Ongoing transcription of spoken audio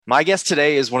My guest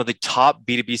today is one of the top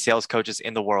B2B sales coaches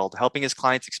in the world, helping his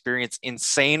clients experience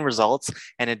insane results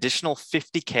and additional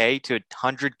 50K to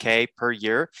 100K per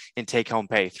year in take home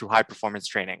pay through high performance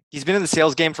training. He's been in the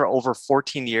sales game for over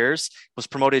 14 years, was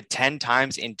promoted 10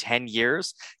 times in 10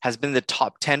 years, has been in the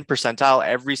top 10 percentile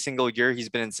every single year he's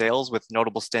been in sales, with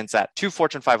notable stints at two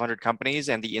Fortune 500 companies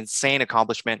and the insane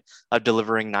accomplishment of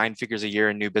delivering nine figures a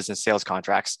year in new business sales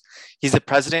contracts. He's the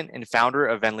president and founder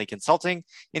of Venly Consulting.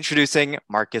 Introducing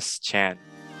Marcus Chan.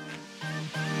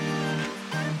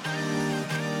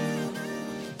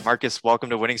 Marcus, welcome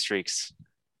to Winning Streaks.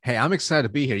 Hey, I'm excited to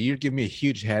be here. You give me a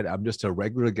huge head. I'm just a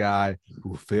regular guy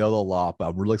who failed a lot, but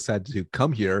I'm really excited to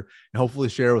come here and hopefully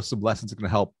share with some lessons that can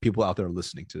help people out there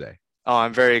listening today. Oh,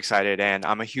 I'm very excited, and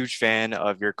I'm a huge fan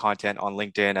of your content on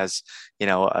LinkedIn. As you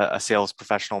know, a sales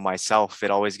professional myself,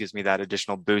 it always gives me that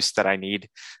additional boost that I need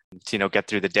to, get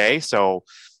through the day. So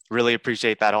really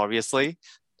appreciate that, obviously.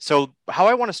 So how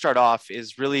I want to start off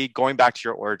is really going back to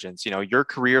your origins. Your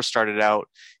career started out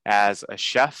as a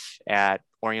chef at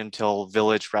Oriental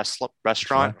Village Restaurant.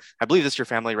 Right. I believe this is your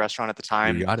family restaurant at the You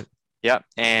time. got it. Yeah.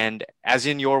 And as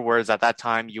in your words, at that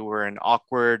time, you were an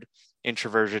awkward,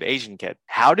 introverted Asian kid.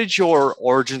 How did your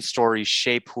origin story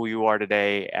shape who you are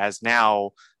today as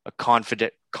now a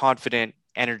confident,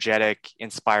 energetic,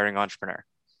 inspiring entrepreneur?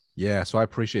 Yeah, so I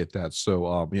appreciate that. So,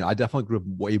 I definitely grew up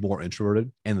way more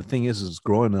introverted. And the thing is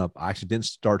growing up, I actually didn't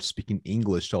start speaking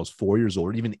English till I was 4 years old,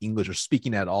 or even English or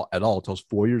speaking at all till I was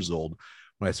 4 years old.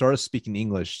 When I started speaking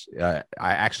English, I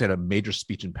actually had a major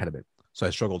speech impediment. So I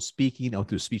struggled speaking. I went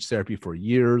through speech therapy for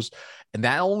years, and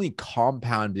that only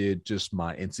compounded just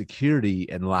my insecurity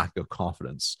and lack of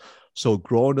confidence. So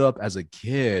growing up as a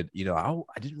kid, I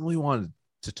didn't really want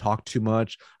to talk too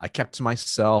much. I kept to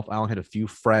myself. I only had a few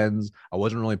friends. I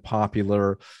wasn't really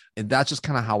popular. And that's just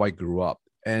kind of how I grew up.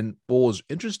 And what was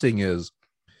interesting is,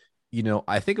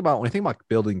 I think about when I think about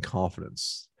building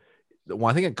confidence, when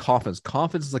I think of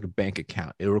confidence is like a bank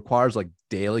account. It requires like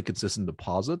daily consistent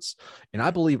deposits. And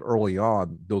I believe early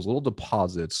on, those little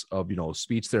deposits of,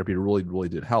 speech therapy really, really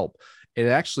did help. It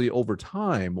actually, over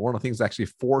time, one of the things that actually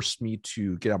forced me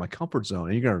to get out of my comfort zone.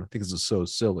 And you're going to think this is so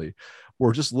silly,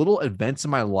 were just little events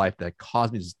in my life that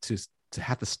caused me to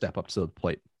have to step up to the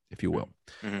plate, if you will.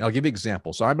 Mm-hmm. And I'll give you an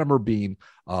example. So I remember being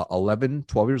 11,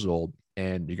 12 years old,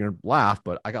 and you're going to laugh,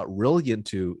 but I got really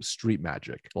into street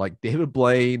magic, like David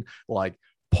Blaine, like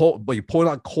pulling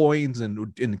out coins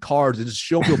and in cards and just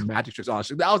showing people magic tricks.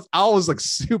 Honestly, I was like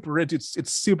super into it.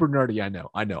 It's super nerdy. I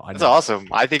know. That's awesome.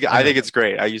 I know. think it's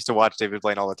great. I used to watch David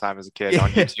Blaine all the time as a kid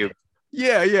on Yeah. YouTube.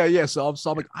 Yeah. So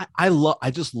I'm like,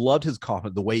 I just loved his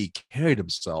confidence, the way he carried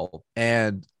himself.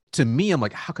 And to me, I'm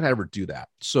like, how can I ever do that?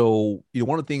 So,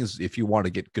 one of the things, if you want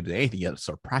to get good at anything, you got to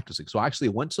start practicing. So I actually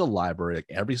went to the library like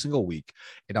every single week,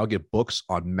 and I'll get books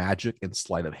on magic and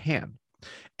sleight of hand.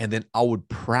 And then I would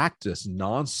practice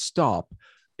nonstop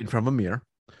in front of a mirror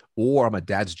or on my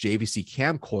dad's JVC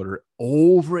camcorder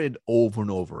over and over and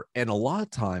over. And a lot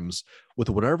of times with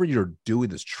whatever you're doing,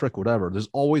 this trick, whatever, there's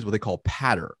always what they call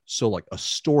patter. So like a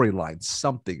storyline,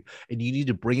 something, and you need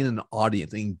to bring in an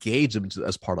audience and engage them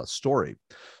as part of the story.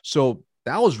 So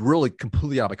that was really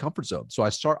completely out of my comfort zone. So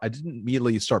I didn't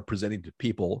immediately start presenting to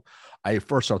people. I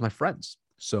first started with my friends.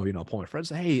 So, pull my friends,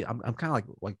 say, hey, I'm kind of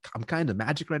like I'm kind of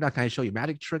magic right now. Can I show you a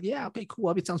magic trick? Yeah, okay, cool.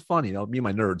 I mean, it sounds funny. Me and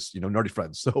my nerds, nerdy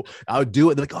friends. So I would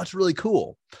do it. They're like, oh, it's really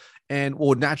cool. And what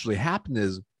would naturally happen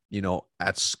is,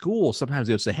 at school, sometimes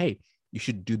they would say, hey, you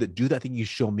should do that thing you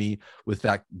show me with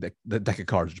the deck of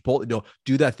cards.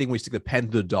 Do that thing where you stick the pen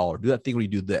to the dollar. Do that thing where you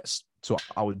do this. So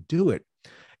I would do it.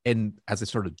 And as I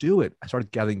started to do it, I started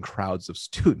gathering crowds of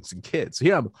students and kids. So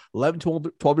here I'm 11,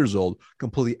 12 years old,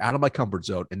 completely out of my comfort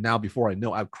zone. And now before I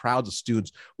know, I have crowds of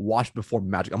students watch perform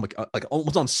magic. I'm like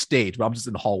almost on stage, but I'm just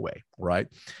in the hallway, right?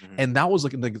 Mm-hmm. And that was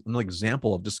like an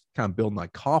example of just kind of building my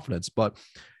confidence. But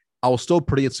I was still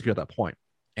pretty insecure at that point.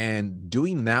 And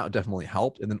doing that definitely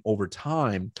helped. And then over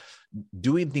time,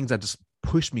 doing things that just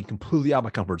pushed me completely out of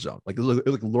my comfort zone, like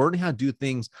learning how to do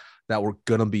things that were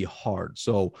gonna be hard.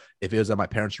 So if it was at my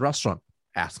parents' restaurant,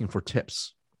 asking for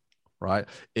tips, right?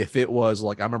 If it was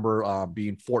like I remember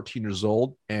being 14 years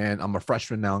old and I'm a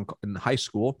freshman now in high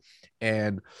school,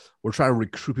 and we're trying to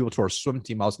recruit people to our swim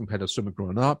team. I was competitive swimming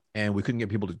growing up, and we couldn't get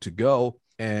people to go.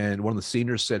 And one of the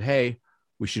seniors said, "Hey,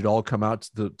 we should all come out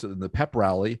to the pep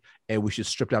rally, and we should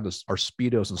strip down our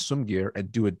speedos and swim gear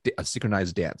and do a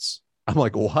synchronized dance." I'm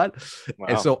like, what?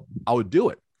 And Wow. so I would do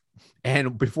it.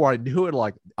 And before I knew it,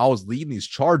 like I was leading these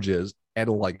charges and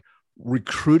like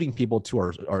recruiting people to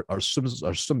our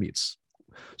swim meets.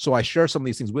 So I share some of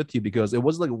these things with you because it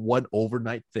wasn't like one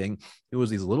overnight thing. It was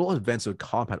these little events of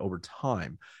compound over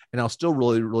time. And I was still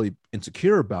really, really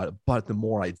insecure about it. But the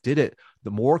more I did it,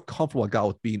 the more comfortable I got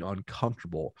with being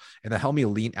uncomfortable. And that helped me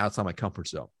lean outside my comfort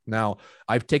zone. Now,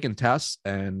 I've taken tests.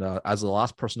 And as the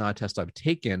last personality test I've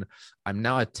taken, I'm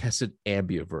now a tested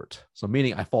ambivert. So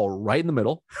meaning I fall right in the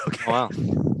middle. Okay. Wow.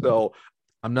 So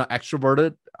I'm not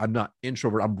extroverted. I'm not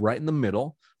introverted. I'm right in the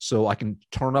middle. So I can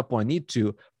turn up when I need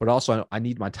to, but also I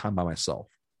need my time by myself.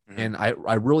 Mm-hmm. And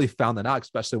I really found that out,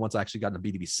 especially once I actually got into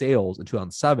B2B sales in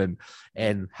 2007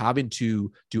 and having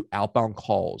to do outbound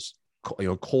calls,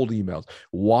 cold emails,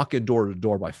 walking door to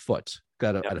door by foot,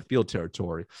 at a field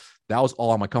territory. That was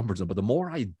all on my comfort zone. But the more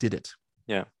I did it,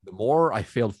 the more I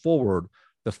failed forward,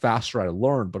 the faster I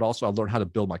learned, but also I learned how to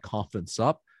build my confidence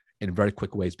up in very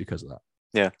quick ways because of that.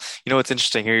 Yeah. It's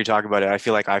interesting here you talk about it. I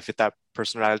feel like I fit that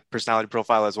personality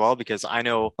profile as well, because I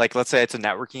know, like, let's say it's a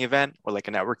networking event or like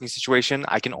a networking situation.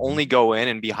 I can only go in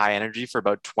and be high energy for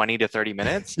about 20 to 30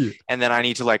 minutes. And then I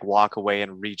need to like walk away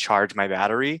and recharge my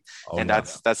battery.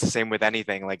 That's the same with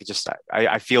anything. Like just,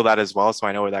 I feel that as well. So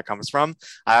I know where that comes from.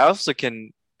 I also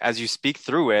can, as you speak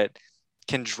through it,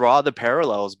 can draw the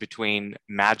parallels between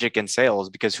magic and sales,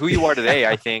 because who you are today,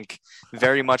 I think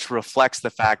very much reflects the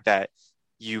fact that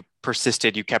you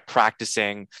persisted, you kept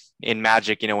practicing in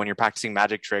magic. When you're practicing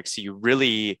magic tricks, you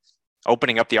really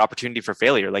opening up the opportunity for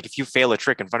failure. Like if you fail a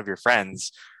trick in front of your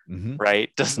friends,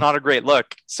 right, that's not a great look.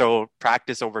 So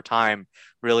practice over time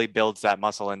really builds that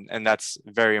muscle. And that's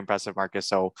very impressive, Marcus.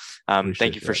 So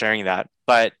thank you for sharing that.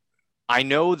 But I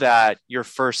know that your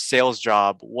first sales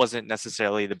job wasn't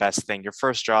necessarily the best thing. Your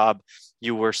first job,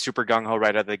 you were super gung-ho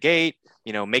right out of the gate,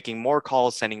 making more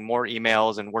calls, sending more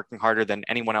emails, and working harder than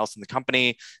anyone else in the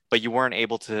company, but you weren't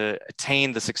able to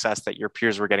attain the success that your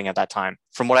peers were getting at that time.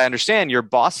 From what I understand, your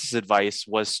boss's advice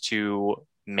was to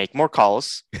make more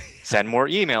calls, send more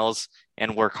emails,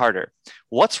 and work harder.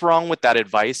 What's wrong with that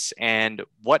advice? And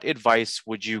what advice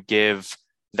would you give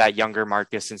that younger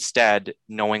Marcus instead,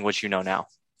 knowing what you know now?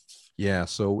 Yeah,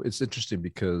 so it's interesting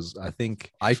because I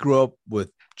think I grew up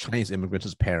with Chinese immigrants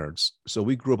as parents. So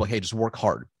we grew up like, hey, just work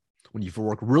hard. When you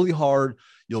work really hard,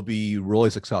 you'll be really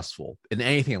successful in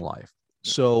anything in life.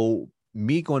 So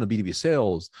me going to B2B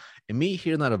sales and me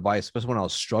hearing that advice, especially when I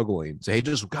was struggling, say, hey,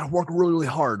 just got to work really, really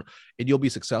hard and you'll be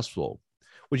successful.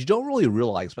 What you don't really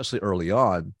realize, especially early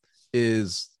on,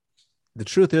 is the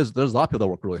truth is there's a lot of people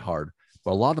that work really hard,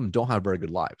 but a lot of them don't have very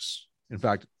good lives. In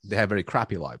fact, they have very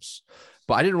crappy lives.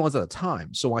 But I didn't realize at the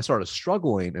time. So when I started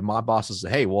struggling and my bosses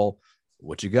said, hey, well,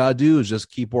 what you got to do is just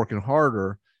keep working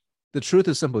harder. The truth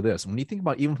is simply this. When you think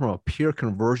about even from a pure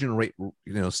conversion rate,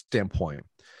 standpoint,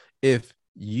 if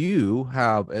you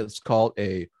have, it's called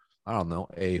a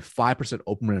 5%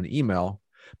 open rate on an email,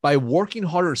 by working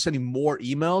harder and sending more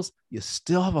emails, you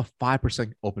still have a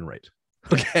 5% open rate.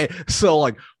 Okay. So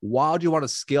like, why do you want to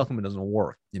scale something that doesn't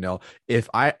work? If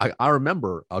I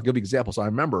remember, I'll give you examples. I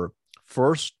remember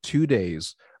first 2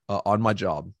 days on my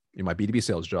job, in my B2B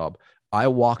sales job, I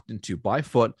walked into by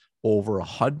foot over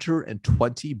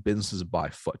 120 businesses by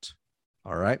foot.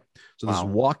 All right. So this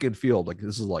walk-in field, like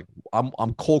this is like,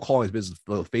 I'm cold calling this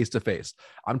business face to face.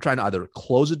 I'm trying to either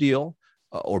close a deal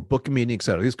or book a meeting, et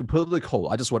cetera. It's completely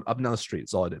cold. I just went up and down the street.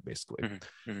 That's all I did basically.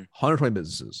 120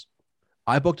 businesses.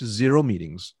 I booked 0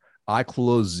 meetings. I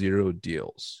closed 0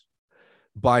 deals.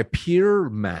 By pure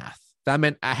math, that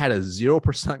meant I had a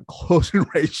 0% closing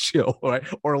ratio, right?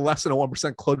 Or less than a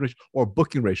 1% closing ratio or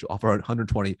booking ratio off our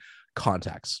 120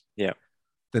 contacts. Yeah.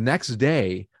 The next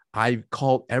day, I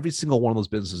called every single one of those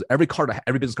businesses, every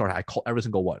business card, I called every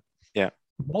single one. Yeah.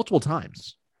 Multiple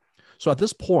times. So at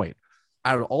this point,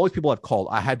 out of all these people I've called,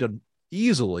 I had done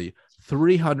easily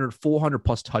 300, 400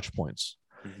 plus touch points.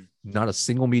 Not a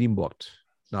single meeting booked,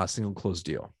 not a single closed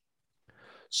deal.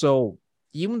 So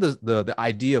even the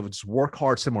idea of just work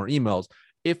hard, send more emails.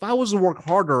 If I was to work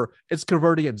harder, it's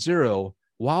converting at 0.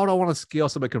 Why would I want to scale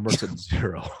somebody converts at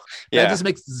 0? That just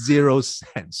makes 0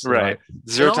 sense. Right.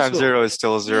 0 times 0 is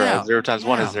still a 0. Yeah, 0 times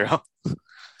 1 is 0.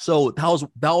 So that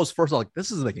was first, like, this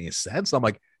doesn't make any sense. I'm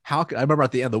like, I remember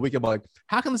at the end of the week, I'm like,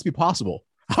 how can this be possible?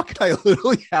 How can I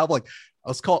literally have like,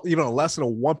 let's call even a less than a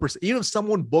 1%, even if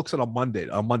someone books on Monday,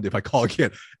 if I call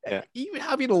again, even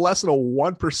having a less than a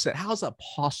 1%, how is that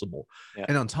possible? Yeah.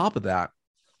 And on top of that,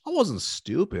 I wasn't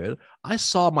stupid. I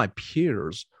saw my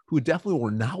peers who definitely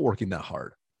were not working that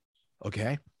hard.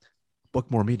 Okay. Book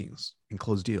more meetings and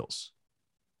close deals.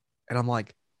 And I'm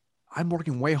like, I'm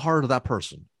working way harder than that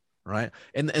person. Right.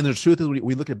 And the truth is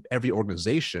we look at every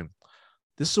organization.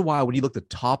 This is why when you look at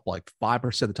the top, like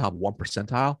 5%, the top 1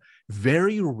 percentile,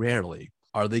 very rarely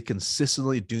are they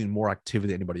consistently doing more activity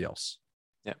than anybody else.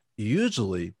 Yeah.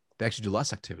 Usually they actually do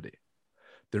less activity.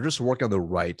 They're just working on the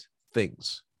right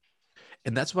things.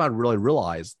 And that's what I really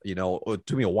realized, it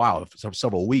took me a while,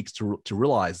 several weeks to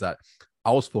realize that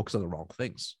I was focused on the wrong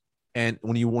things. And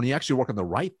when you actually work on the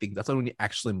right thing, that's when you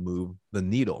actually move the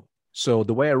needle. So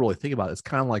the way I really think about it is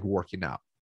kind of like working out.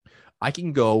 I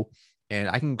can go and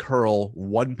I can curl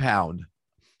 1 pound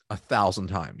 1,000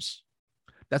 times.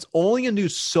 That's only gonna do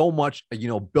so much,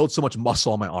 build so much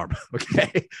muscle on my arm.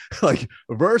 Okay. Like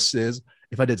versus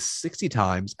if I did 60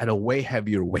 times at a way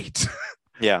heavier weight.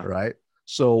 Yeah. Right.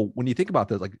 So when you think about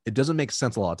this, like it doesn't make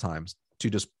sense a lot of times to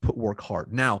just work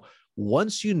hard. Now,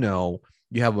 once you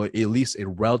have at least a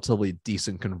relatively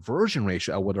decent conversion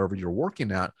ratio at whatever you're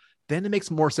working at, then it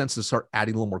makes more sense to start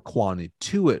adding a little more quantity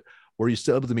to it where you're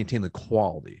still able to maintain the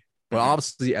quality. But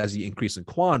obviously, as you increase in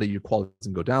quantity, your quality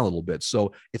doesn't go down a little bit.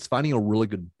 So it's finding a really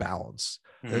good balance.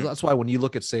 That's why when you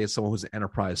look at, say, someone who's an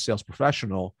enterprise sales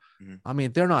professional, I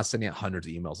mean, they're not sending out hundreds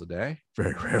of emails a day,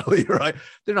 very rarely, right?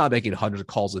 They're not making hundreds of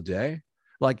calls a day.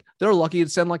 Like they're lucky to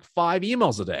send like 5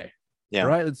 emails a day,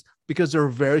 right? It's because they're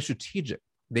very strategic.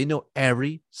 They know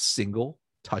every single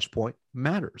touch point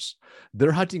matters.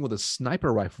 They're hunting with a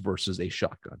sniper rifle versus a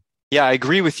shotgun. Yeah, I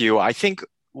agree with you. I think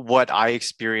what I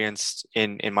experienced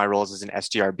in my roles as an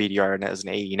SDR, BDR, and as an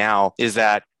AE now is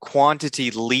that quantity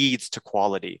leads to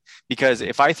quality. Because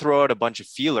if I throw out a bunch of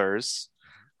feelers,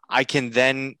 I can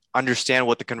then understand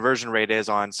what the conversion rate is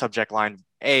on subject line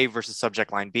A versus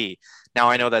subject line B. Now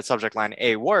I know that subject line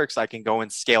A works. I can go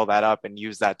and scale that up and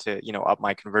use that to, up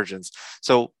my conversions.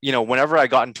 So, whenever I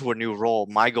got into a new role,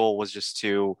 my goal was just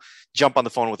to jump on the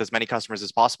phone with as many customers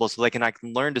as possible so I can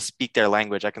learn to speak their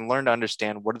language. I can learn to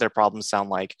understand what do their problems sound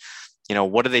like,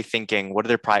 what are they thinking? What are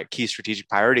their key strategic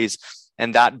priorities?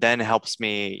 And that then helps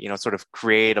me, sort of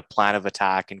create a plan of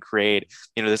attack and create,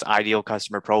 this ideal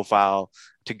customer profile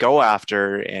to go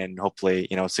after and hopefully,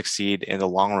 succeed in the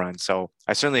long run. So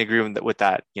I certainly agree with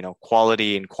that,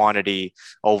 quality and quantity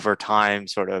over time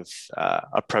sort of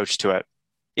approach to it.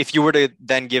 If you were to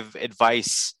then give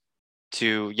advice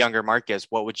to younger Marcus,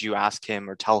 what would you ask him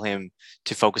or tell him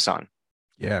to focus on?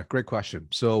 Yeah, great question.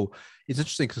 So it's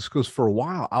interesting because for a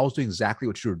while I was doing exactly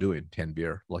what you were doing,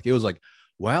 Tanvir. Like it was like,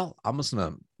 well, I'm just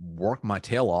gonna work my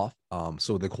tail off.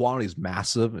 So the quantity is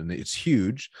massive and it's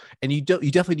huge, and you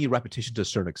definitely need repetition to a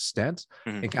certain extent,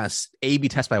 and kind of A/B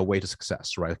test my way to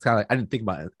success, right? Kind of, I didn't think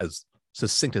about it as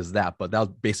succinct as that, but that was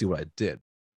basically what I did.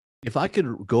 If I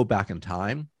could go back in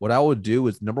time, what I would do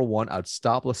is number one, I'd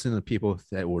stop listening to people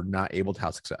that were not able to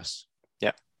have success.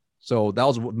 Yeah. So that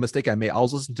was a mistake I made. I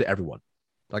was listening to everyone.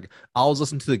 Like I was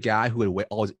listening to the guy who would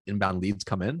all his inbound leads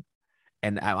come in.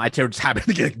 And I just happened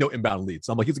to get like, no inbound leads.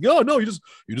 So I'm like, he's like, oh no, you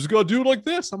just gotta do it like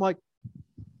this. I'm like,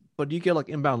 but you get like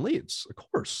inbound leads, of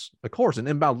course. An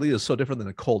inbound lead is so different than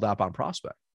a cold outbound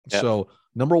prospect. Yeah. So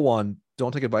number one,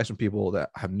 don't take advice from people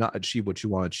that have not achieved what you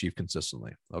want to achieve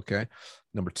consistently. Okay.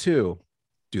 Number two,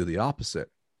 do the opposite.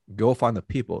 Go find the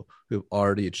people who've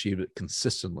already achieved it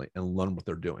consistently and learn what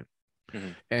they're doing.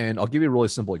 And I'll give you a really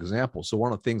simple example. So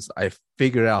one of the things I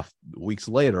figured out weeks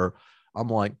later, I'm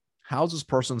like, how's this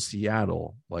person in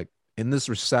Seattle, like in this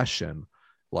recession,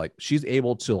 like she's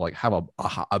able to like have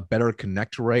a better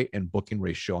connect rate and booking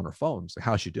ratio on her phones? Like,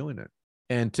 how's she doing it?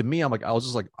 And to me, I'm like, I was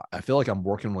just like, I feel like I'm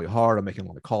working really hard. I'm making a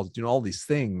lot of calls, doing all these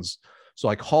things. So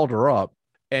I called her up,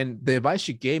 and the advice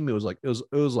she gave me was like, it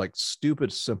was like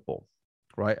stupid simple,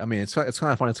 right? I mean, it's kind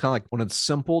of funny. It's kind of like when it's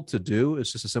simple to do,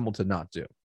 it's just as simple to not do.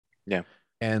 Yeah.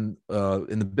 And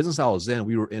in the business I was in,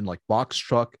 we were in like box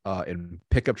truck and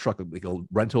pickup truck, like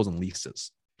rentals and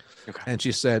leases. Okay. And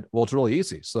she said, well, it's really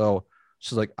easy. So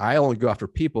she's like, I only go after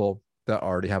people that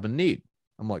already have a need.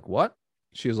 I'm like, what?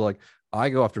 She was like, I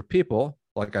go after people,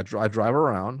 like I drive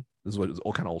around. This is what it's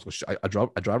all kind of old school. I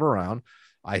drive around.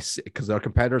 I see, because our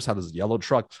competitors have this yellow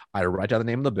truck. I write down the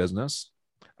name of the business.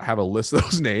 I have a list of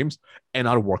those names, and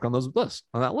I'd work on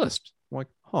that list. I'm like,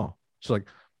 huh? She's like,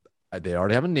 they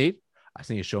already have a need. I just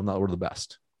need to show them that we're the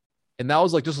best. And that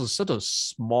was like just such a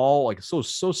small, like so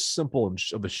simple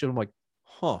of a shit. I'm like,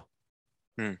 huh?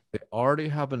 They already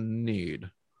have a need,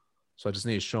 so I just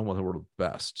need to show them that we're the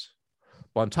best.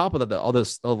 But on top of that, the other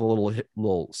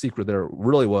little secret there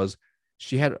really was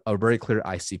she had a very clear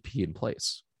ICP in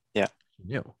place. Yeah, she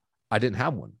knew. I didn't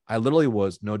have one. I literally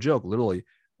was, no joke, literally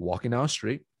walking down the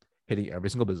street, hitting every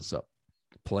single business up,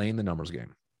 playing the numbers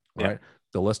game. Right. Yeah.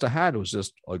 The list I had was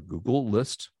just a Google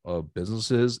list of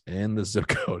businesses and the zip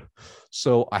code.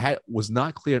 So I was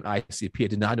not clear in ICP. I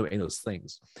did not know any of those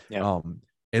things. Yeah.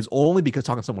 It's only because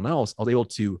talking to someone else, I was able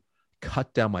to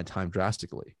cut down my time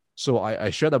drastically. So I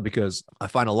share that because I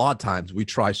find a lot of times we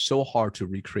try so hard to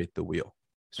recreate the wheel.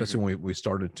 especially when we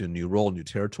started into a new role, new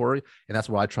territory. And that's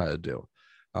what I try to do.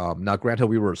 Now, granted,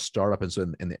 we were a startup, and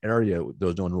so in the area, there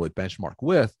was no one really benchmark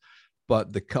with,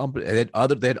 but the company, they had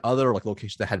other like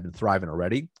locations that had been thriving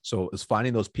already. So it's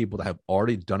finding those people that have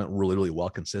already done it really, really well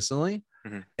consistently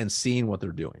and seeing what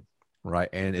they're doing, right?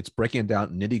 And it's breaking it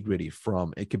down nitty gritty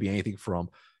from, it could be anything from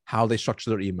how they structure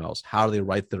their emails, how do they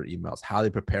write their emails, how they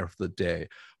prepare for the day,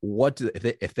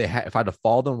 if I had to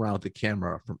follow them around with the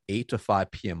camera from 8 to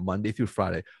 5 p.m. Monday through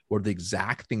Friday, what are the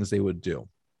exact things they would do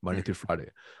Monday through Friday?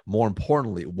 More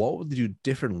importantly, what would they do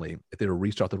differently if they were to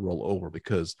restart the role over?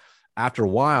 Because after a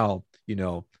while,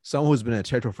 someone who's been in a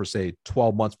territory for say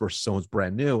 12 months versus someone's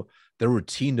brand new, their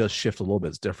routine does shift a little bit.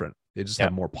 It's different. They just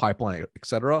have more pipeline,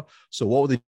 etc. So what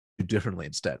would they do differently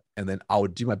instead? And then I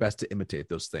would do my best to imitate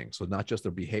those things. So not just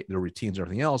their behavior, their routines, and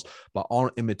everything else, but I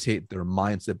want to imitate their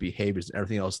mindset, behaviors, and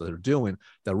everything else that they're doing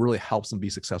that really helps them be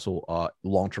successful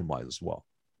long-term wise as well.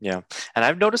 Yeah. And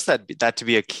I've noticed that to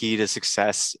be a key to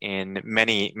success in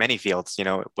many, many fields,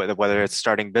 whether it's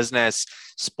starting business,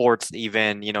 sports,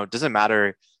 even, doesn't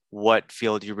matter what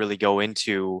field you really go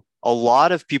into. A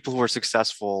lot of people who are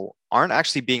successful aren't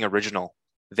actually being original.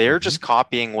 They're just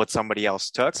copying what somebody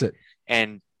else took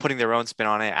and putting their own spin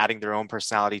on it, adding their own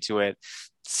personality to it,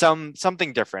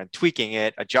 something different, tweaking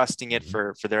it, adjusting it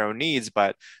for their own needs.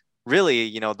 But really,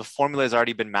 the formula has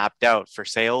already been mapped out for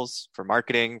sales, for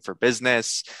marketing, for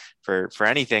business, for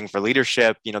anything, for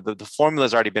leadership. The formula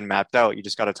has already been mapped out. You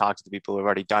just got to talk to the people who've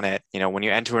already done it. When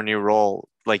you enter a new role,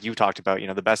 like you talked about,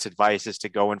 the best advice is to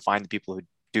go and find the people who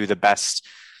do the best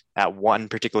at one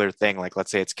particular thing. Like,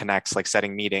 let's say it's connects, like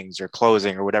setting meetings or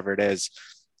closing or whatever it is,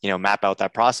 map out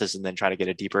that process and then try to get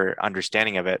a deeper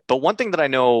understanding of it. But one thing that I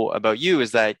know about you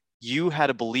is that you had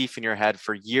a belief in your head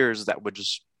for years that would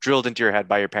just drilled into your head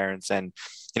by your parents. And,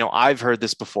 I've heard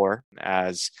this before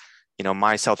as,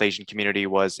 my South Asian community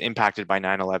was impacted by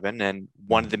 9/11. And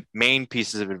one of the main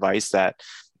pieces of advice that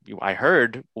I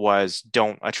heard was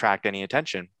don't attract any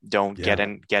attention. Don't get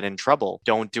in trouble.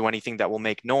 Don't do anything that will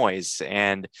make noise.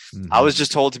 And I was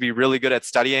just told to be really good at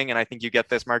studying. And I think you get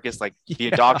this, Marcus, like be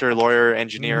a doctor, lawyer,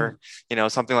 engineer,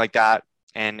 something like that,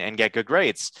 and get good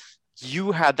grades.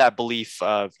 You had that belief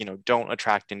of, don't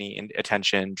attract any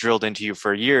attention drilled into you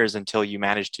for years until you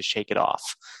managed to shake it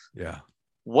off. Yeah.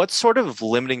 What sort of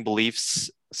limiting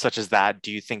beliefs such as that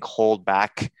do you think hold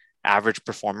back average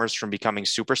performers from becoming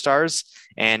superstars?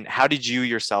 And how did you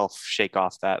yourself shake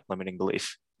off that limiting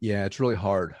belief? Yeah, it's really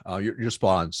hard. You're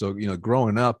spot on. So,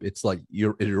 growing up, it's like,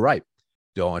 you're right.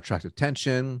 Don't attract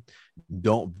attention.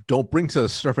 Don't bring to the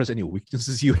surface any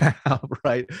weaknesses you have,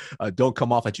 right? Don't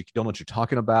come off like you don't know what you're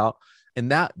talking about.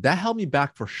 And that held me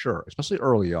back for sure, especially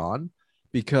early on,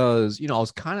 because, I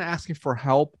was kind of asking for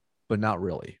help, but not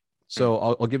really. So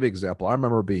I'll give you an example. I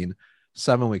remember being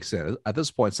 7 weeks in. At this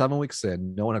point, 7 weeks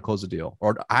in, no one had closed a deal,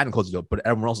 or I hadn't closed a deal, but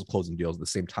everyone else was closing deals at the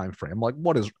same time frame. I'm like,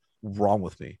 what is wrong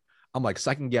with me? I'm like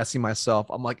second guessing myself.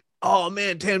 I'm like, oh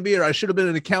man, Tanvir, I should have been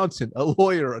an accountant, a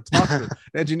lawyer, a doctor, an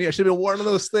engineer. I should have been one of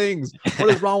those things. What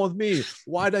is wrong with me?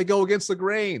 Why did I go against the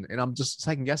grain? And I'm just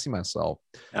second guessing myself.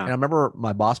 And I remember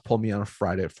my boss pulled me on a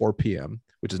Friday at 4 p.m.,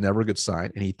 which is never a good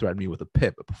sign. And he threatened me with a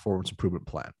PIP, a performance improvement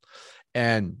plan.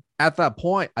 And at that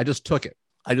point, I just took it.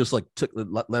 I just let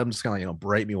him just kind of,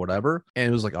 berate me, whatever. And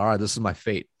it was like, all right, this is my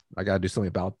fate. I got to do something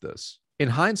about this. In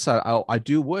hindsight, I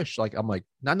do wish, I'm like,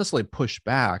 not necessarily push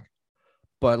back,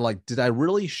 but did I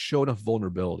really show enough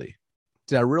vulnerability?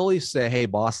 Did I really say, hey,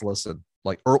 boss, listen,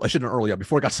 I should have earlier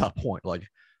before I got to that point.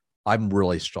 I'm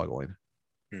really struggling.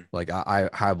 I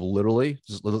have literally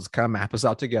let's kind of map this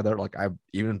out together. I've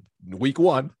even week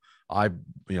one, I've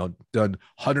done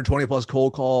 120 plus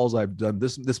cold calls. I've done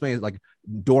this many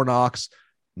door knocks.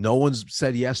 No one's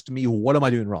said yes to me. What am I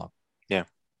doing wrong? Yeah.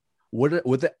 Would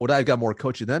I have got more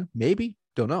coaching then? Maybe.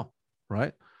 Don't know.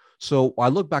 Right. So I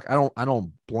look back, I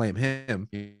don't blame him.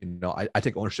 I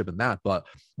take ownership in that, but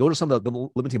those are some of the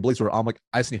limiting beliefs where I'm like,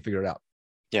 I just need to figure it out.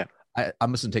 Yeah.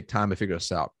 I'm just gonna take time to figure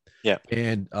this out. Yeah.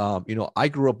 And I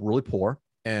grew up really poor,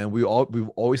 and we've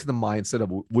always had the mindset of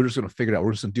we're just gonna figure it out.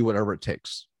 We're just gonna do whatever it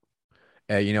takes.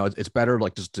 And it's better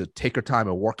just to take our time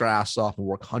and work our ass off and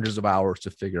work hundreds of hours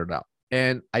to figure it out.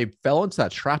 And I fell into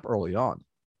that trap early on.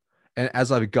 And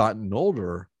as I've gotten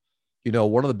older,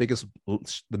 one of the biggest,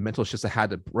 the mental shifts I had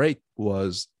to break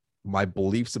was my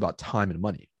beliefs about time and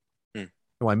money. And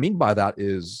what I mean by that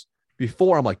is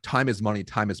before I'm like, time is money,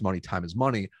 time is money, time is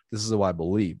money. This is what I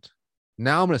believed.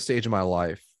 Now I'm in a stage in my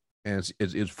life, and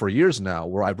it's for years now,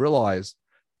 where I've realized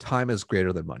time is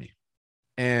greater than money.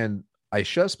 And I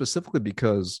share specifically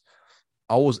because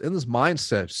I was in this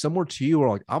mindset similar to you,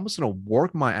 where I'm just going to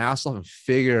work my ass off and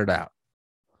figure it out.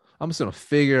 I'm just going to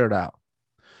figure it out.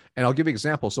 And I'll give you an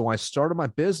example. So when I started my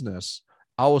business,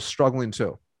 I was struggling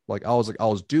too. I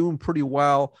was doing pretty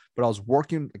well, but I was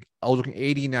working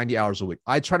 80, 90 hours a week.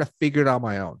 I tried to figure it out on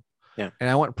my own. Yeah. And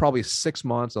I went probably 6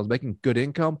 months. I was making good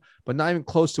income, but not even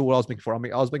close to what I was making before. I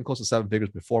mean, I was making close to 7 figures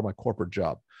before my corporate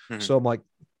job. Mm-hmm. So I'm like,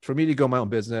 for me to go my own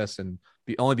business and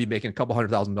only be making a couple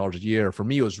 $100,000 a year, for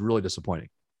me, it was really disappointing.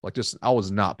 I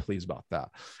was not pleased about that.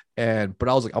 But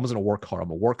I was like, I was going to work hard. I'm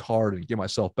going to work hard and get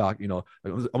myself back. I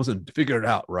was going to figure it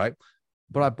out. Right.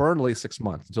 But I burned at least 6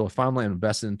 months until I finally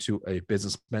invested into a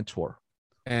business mentor.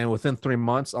 And within 3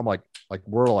 months, I'm like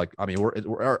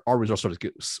our results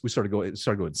started going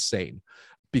insane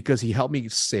because he helped me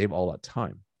save all that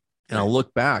time. And I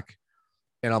look back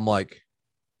and I'm like,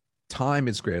 time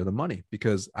is greater than money,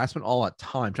 because I spent all that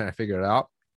time trying to figure it out.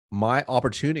 My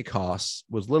opportunity costs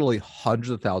was literally hundreds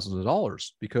of thousands of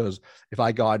dollars, because if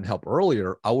I got in help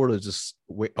earlier, I would have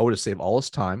saved all this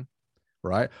time.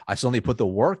 Right. I still need to put the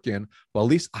work in, but at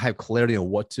least I have clarity on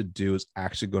what to do is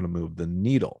actually going to move the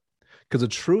needle. Because the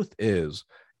truth is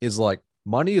like,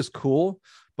 money is cool,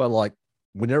 but like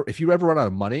if you ever run out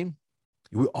of money,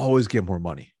 you always get more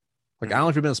money. Like, I don't know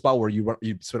if you've been in a spot where you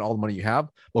spend all the money you have,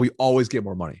 but we always get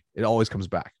more money. It always comes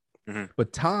back. Mm-hmm.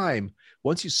 But time,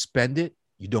 once you spend it,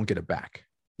 you don't get it back.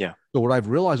 Yeah. So what I've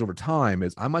realized over time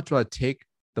is I might try to take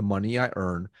the money I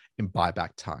earn and buy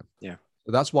back time. Yeah.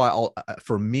 So that's why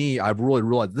for me, I've really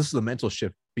realized this is a mental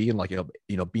shift. Being like,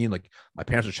 being like, my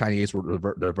parents are Chinese,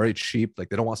 they're very cheap. Like,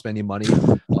 they don't want to spend any money.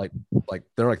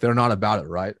 They're not about it.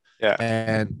 Right. Yeah.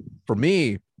 And for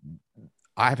me,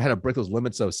 I've had to break those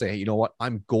limits of saying, you know what,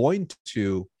 I'm going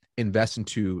to invest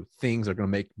into things that are going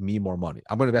to make me more money.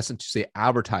 I'm going to invest into, say,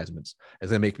 advertisements.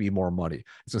 It's going to make me more money.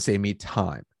 It's going to save me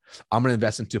time. I'm going to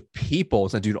invest into people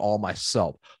instead of doing it all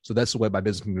myself. So that's the way my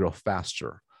business can grow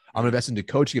faster. I'm going to invest into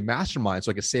coaching and mastermind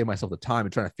so I can save myself the time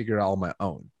and trying to figure it out on my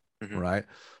own. Mm-hmm. Right.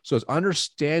 So it's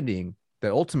understanding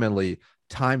that ultimately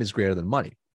time is greater than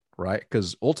money. Right.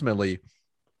 Because ultimately,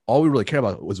 all we really care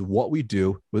about was what we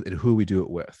do with and who we do it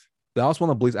with. That was one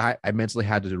of the beliefs I mentally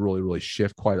had to really, really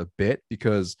shift quite a bit,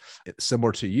 because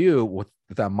similar to you with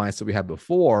that mindset we had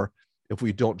before, if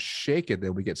we don't shake it,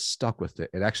 then we get stuck with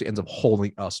it. It actually ends up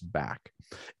holding us back.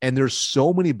 And there's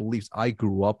so many beliefs I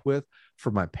grew up with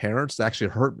from my parents that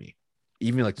actually hurt me,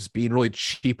 even like just being really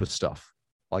cheap with stuff.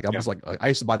 Like, I was like, I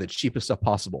used to buy the cheapest stuff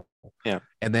possible. Yeah.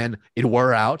 And then it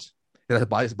wore out. And I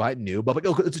buy it new, but I'm like,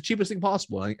 oh, it's the cheapest thing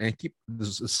possible. And I keep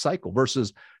this cycle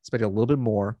versus spending a little bit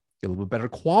more, get a little bit better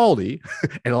quality,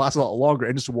 and it lasts a lot longer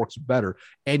and just works better.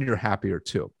 And you're happier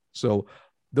too. So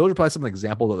those are probably some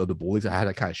examples of the beliefs I had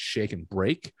to kind of shake and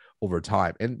break over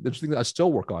time. And there's things that I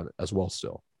still work on as well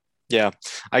still. Yeah,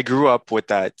 I grew up with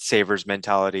that savers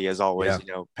mentality, as always,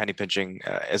 penny pinching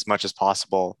as much as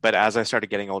possible. But as I started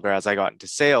getting older, as I got into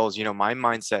sales, my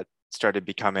mindset started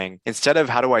becoming, instead of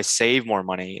how do I save more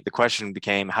money, the question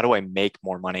became, how do I make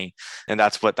more money? And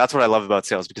that's what I love about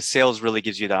sales, because sales really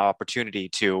gives you that opportunity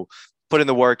to put in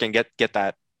the work and get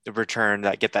that return,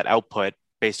 get that output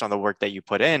based on the work that you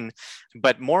put in.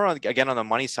 But more on the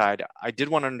money side, I did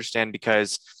want to understand,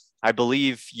 because I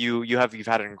believe you've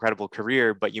had an incredible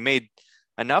career, but you made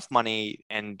enough money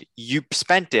and you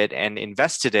spent it and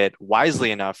invested it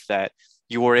wisely enough that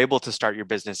you were able to start your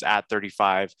business at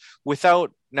 35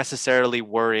 without necessarily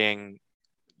worrying,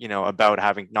 about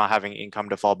not having income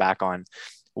to fall back on.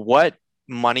 What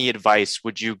money advice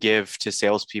would you give to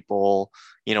salespeople,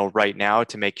 right now,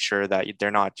 to make sure that they're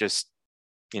not just,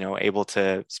 able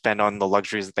to spend on the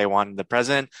luxuries that they want in the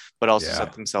present, but also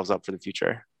set themselves up for the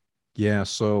future? Yeah.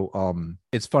 So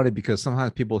it's funny because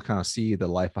sometimes people kind of see the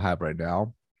life I have right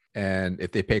now, and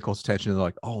if they pay close attention, they're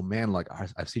like, "Oh man, like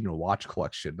I've seen your watch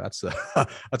collection. That's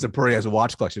a pretty nice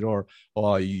watch collection." Or,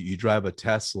 "Oh, you drive a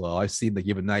Tesla. I've seen that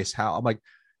you have a nice house." I'm like,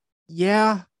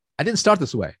 "Yeah, I didn't start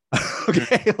this way."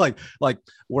 Okay, like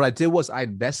what I did was I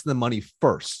invested the money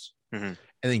first, mm-hmm. and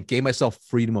then gave myself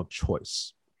freedom of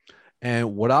choice. And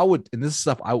and this is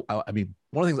stuff I mean,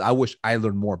 one of the things I wish I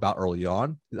learned more about early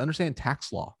on is understanding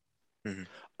tax law. Mm-hmm.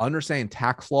 Understanding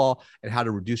tax law and how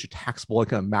to reduce your taxable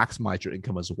income and maximize your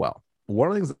income as well. One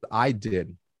of the things that I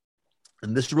did,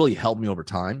 and this really helped me over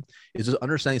time, is just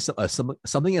understanding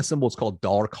something as simple as called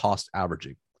dollar cost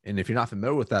averaging. And if you're not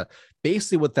familiar with that,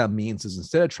 basically what that means is,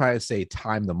 instead of trying to say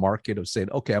time the market, of saying,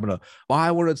 okay, I'm going to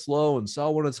buy when it's low and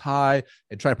sell when it's high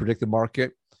and try to predict the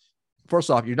market.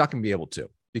 First off, you're not going to be able to,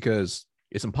 because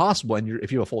it's impossible. And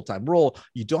if you have a full-time role,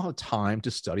 you don't have time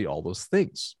to study all those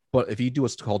things. But if you do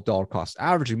what's called dollar cost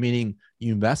averaging, meaning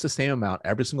you invest the same amount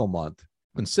every single month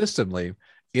consistently,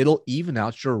 it'll even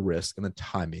out your risk and the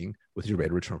timing with your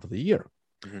rate of return for the year.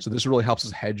 Mm-hmm. So this really helps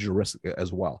us hedge your risk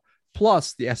as well.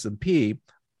 Plus, the S&P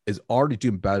is already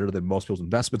doing better than most people's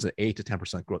investments at 8 to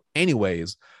 10% growth,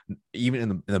 anyways,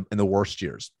 even in the worst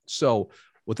years. So,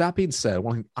 with that being said,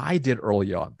 one thing I did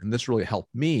early on, and this really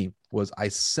helped me, was I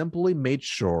simply made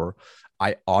sure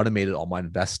I automated all my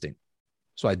investing.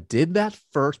 So I did that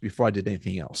first before I did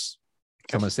anything else.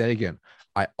 So I'm going to say it again.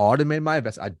 I automated my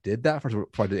investment. I did that first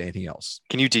before I did anything else.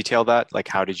 Can you detail that? Like,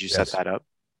 how did you set that up?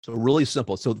 So really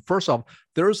simple. So first off,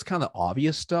 there's kind of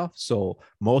obvious stuff. So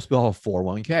most people have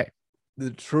 401k. The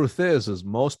truth is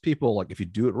most people, like if you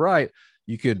do it right,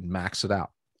 you could max it out,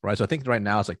 right? So I think right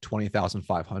now it's like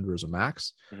 20,500 is a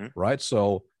max, right?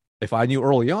 So if I knew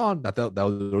early on that there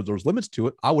was limits to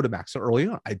it, I would have maxed it early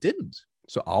on. I didn't.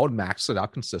 So I would max it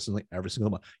out consistently every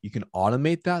single month. You can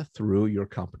automate that through your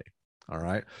company. All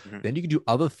right. Then you can do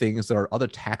other things that are other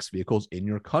tax vehicles in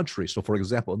your country. So, for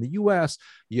example, in the US,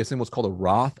 you have something what's called a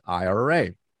Roth IRA.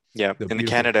 Yeah. In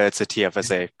Canada, it's a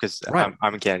TFSA because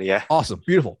I'm in Canada. Yeah. Awesome.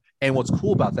 Beautiful. And what's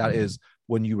cool about that is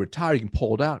when you retire, you can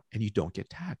pull it out and you don't get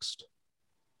taxed.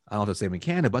 I don't know if that's the same in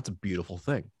Canada, but it's a beautiful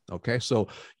thing. Okay. So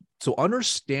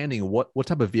understanding what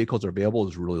type of vehicles are available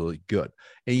is really, really good.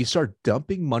 And you start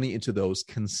dumping money into those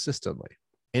consistently,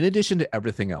 in addition to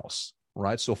everything else.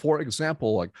 Right. So for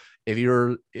example, like if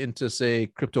you're into,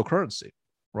 say, cryptocurrency,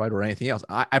 right, or anything else,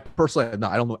 I personally,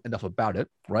 I don't know enough about it.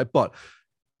 Right. But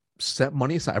set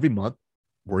money aside every month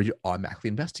where you're automatically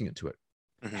investing into it.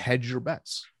 Hedge your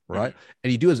bets. Right.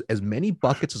 And you do as many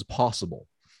buckets as possible.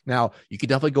 Now, you could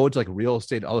definitely go into like real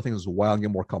estate and other things as well and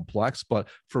get more complex. But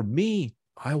for me,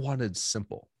 I wanted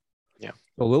simple. Yeah.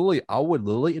 So literally, I would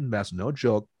literally invest, no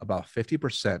joke, about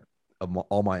 50% of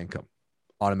all my income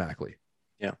automatically.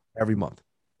 Yeah. Every month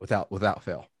without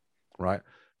fail. Right.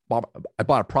 I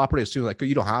bought a property as soon as like,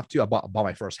 you don't have to. I bought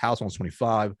my first house when I was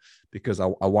 25 because I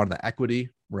wanted the equity.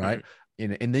 Right.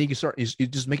 And then you can start, you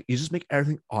just make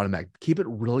everything automatic. Keep it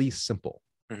really simple.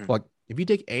 Like if you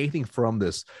take anything from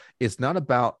this, it's not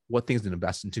about what things to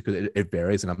invest into because it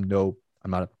varies. And I'm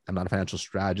not a financial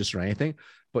strategist or anything,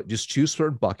 but just choose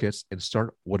certain buckets and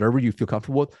start whatever you feel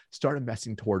comfortable with, start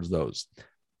investing towards those.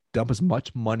 Dump as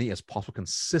much money as possible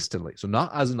consistently. So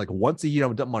not as in like once a year, I'm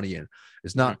gonna dump money in.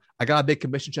 It's not, I got a big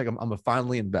commission check, I'm gonna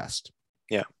finally invest.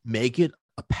 Yeah. Make it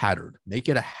a pattern, make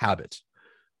it a habit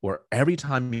where every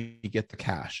time you get the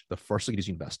cash, the first thing is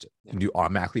you invest it. You can do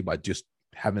automatically by just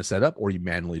having it set up or you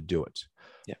manually do it.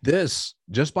 Yeah. This,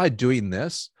 just by doing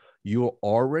this, you are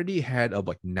already ahead of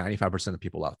like 95% of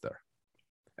people out there.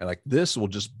 And like this will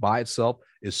just by itself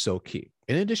is so key.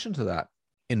 In addition to that,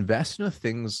 invest in the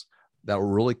things that will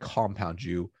really compound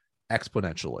you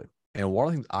exponentially. And one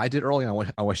of the things I did early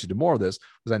on, I wish to do more of this,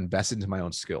 was I invested into my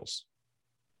own skills.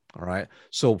 All right.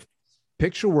 So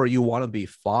picture where you want to be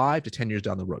 5 to 10 years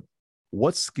down the road.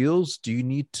 What skills do you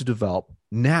need to develop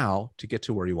now to get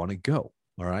to where you want to go?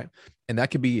 All right. And that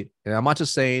could be, and I'm not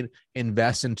just saying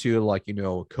invest into like,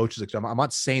 coaches. I'm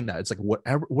not saying that. It's like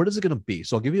whatever, what is it going to be?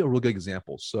 So I'll give you a real good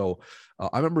example. So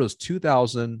I remember it was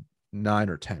 2009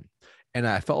 or 10. And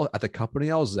I felt at the company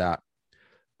I was at,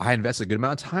 I invested a good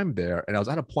amount of time there. And I was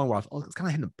at a point where I was kind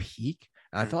of hitting a peak.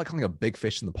 And I felt like kind of like a big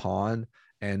fish in the pond.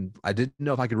 And I didn't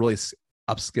know if I could really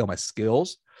upscale my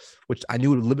skills, which I knew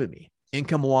would limit me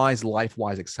income-wise,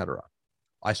 life-wise, etc.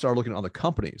 I started looking at other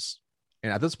companies.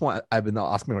 And at this point, I've been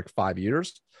asking me like 5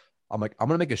 years. I'm like, I'm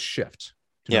going to make a shift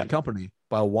to my company,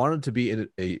 but I wanted to be in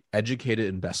a educated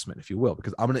investment, if you will,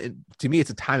 because to me, it's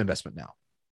a time investment now.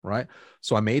 Right.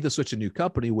 So I made the switch to a new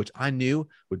company, which I knew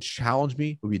would challenge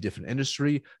me, would be a different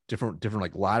industry, different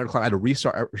like ladder climb. I had to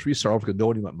restart over because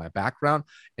nobody knew my background.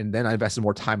 And then I invested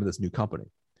more time in this new company.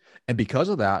 And because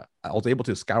of that, I was able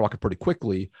to skyrocket pretty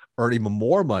quickly, earn even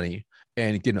more money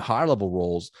and get in higher level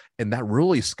roles. And that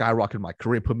really skyrocketed my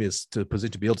career and put me to a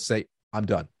position to be able to say, I'm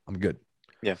done. I'm good.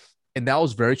 Yeah. And that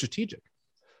was very strategic.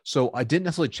 So I didn't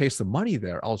necessarily chase the money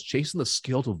there. I was chasing the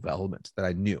skill development that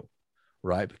I knew.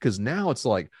 Right. Because now it's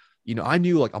like, I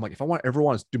knew like, I'm like, if I ever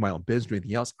want to do my own business or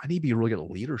anything else, I need to be really good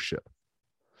at leadership.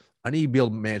 I need to be able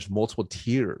to manage multiple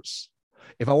tiers.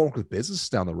 If I want to work with business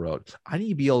down the road, I need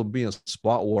to be able to be in a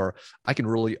spot where I can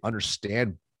really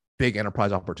understand big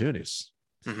enterprise opportunities.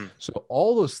 So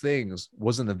all those things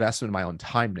was an investment in my own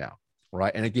time now.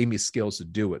 Right. And it gave me skills to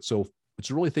do it. So it's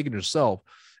really thinking to yourself,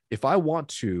 if I want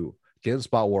to get in a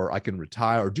spot where I can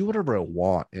retire or do whatever I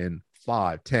want in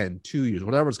 5, 10, 2 years,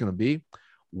 whatever it's going to be,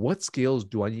 what skills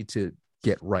do I need to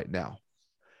get right now?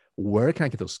 Where can I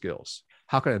get those skills?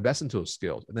 How can I invest into those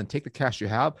skills? And then take the cash you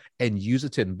have and use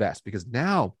it to invest, because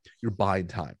now you're buying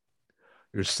time.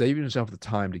 You're saving yourself the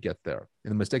time to get there.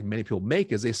 And the mistake many people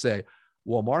make is they say,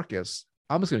 well, Marcus,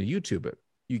 I'm just going to YouTube it.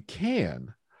 You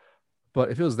can, but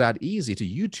if it was that easy to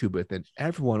YouTube it, then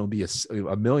everyone will be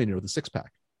a millionaire with a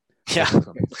six-pack. Yeah.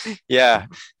 Yeah.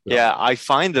 Yeah. I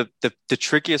find the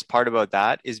trickiest part about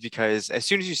that is because as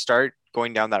soon as you start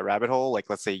going down that rabbit hole, like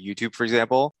let's say YouTube, for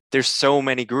example, there's so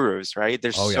many gurus, right?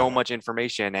 There's Oh yeah, so much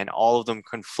information and all of them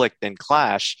conflict and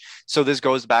clash. So this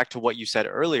goes back to what you said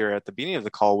earlier at the beginning of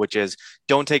the call, which is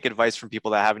don't take advice from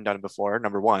people that haven't done it before,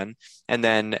 number one. And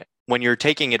then when you're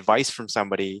taking advice from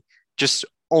somebody, just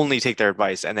only take their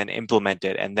advice and then implement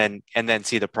it and then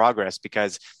see the progress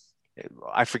because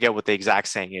I forget what the exact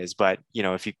saying is, but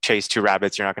if you chase two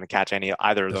rabbits, you're not going to catch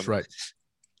either of that's them.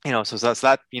 right. So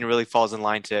that really falls in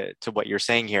line to what you're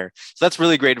saying here. So that's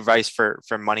really great advice for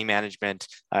money management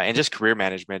and just career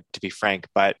management, to be frank.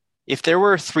 But if there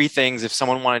were three things, if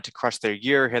someone wanted to crush their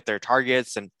year, hit their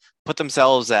targets, and put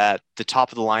themselves at the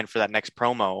top of the line for that next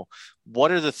promo,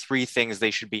 what are the three things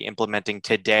they should be implementing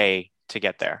today to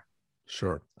get there?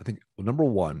 Sure. I think number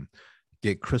one,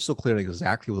 get crystal clear on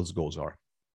exactly what those goals are.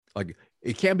 Like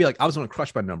it can't be like I was going to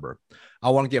crush my number. I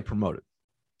want to get promoted.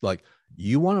 Like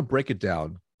you want to break it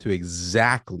down to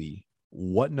exactly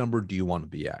what number do you want to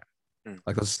be at.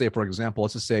 Like let's say, for example,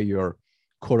 let's just say your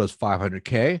quota is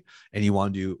 500K and you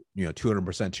want to do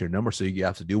 200% to your number, so you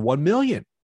have to do 1 million.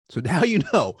 So now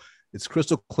it's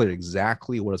crystal clear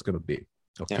exactly what it's going to be.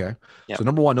 Okay. Yeah. So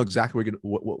number one, know exactly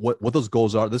what those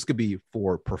goals are. This could be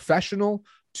for professional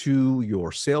to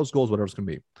your sales goals, whatever it's going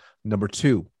to be. Number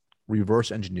two,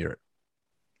 reverse engineer it.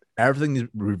 Everything is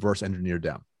reverse engineered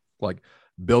down, like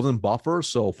building buffers.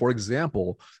 So for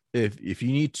example, if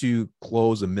you need to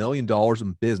close $1 million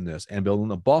in business and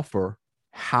building a buffer,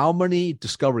 how many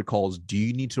discovery calls do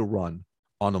you need to run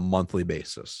on a monthly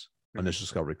basis on those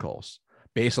discovery calls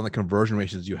based on the conversion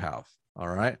ratios you have? All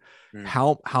right.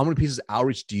 How many pieces of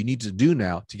outreach do you need to do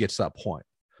now to get to that point?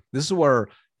 This is where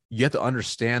you have to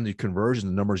understand the conversion,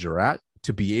 the numbers you're at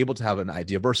to be able to have an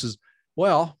idea versus,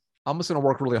 well, I'm just going to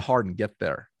work really hard and get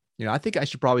there. I think I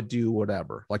should probably do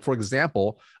whatever. Like, for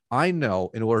example, I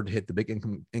know in order to hit the big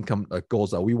income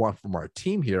goals that we want from our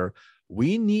team here,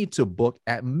 we need to book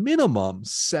at minimum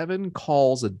 7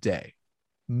 calls a day.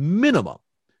 Minimum.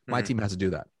 My team has to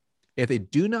do that. If they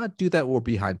do not do that, we're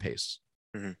behind pace.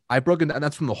 I broke it down, and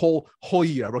that's from the whole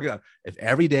year. I broke it down. If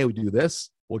every day we do this,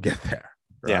 we'll get there.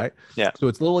 Right. Yeah. So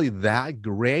it's literally that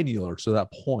granular to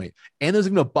that point. And there's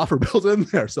even a buffer built in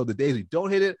there. So the days we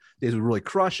don't hit it, days we really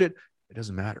crush it, it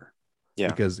doesn't matter. Yeah.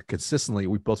 Because consistently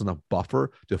we built enough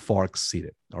buffer to far exceed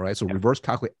it. All right. So reverse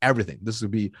calculate everything. This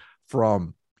would be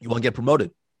from you want to get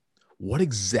promoted. What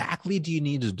exactly do you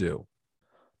need to do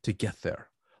to get there?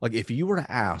 Like if you were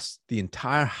to ask the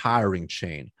entire hiring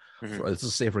chain, let's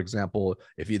just say, for example,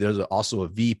 if there's also a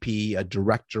VP, a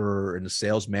director, and a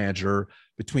sales manager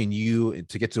between you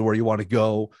to get to where you want to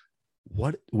go,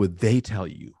 what would they tell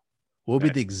you? What would be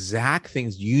the exact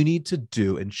things you need to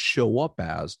do and show up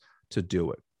as to do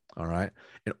it? All right.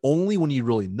 And only when you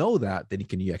really know that, then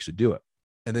can you actually do it.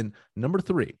 And then number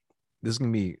three, this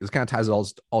kind of ties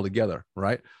it all together,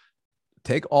 right?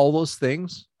 Take all those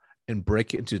things and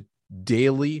break it into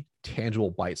daily, tangible,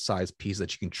 bite-sized pieces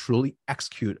that you can truly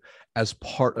execute as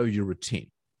part of your routine.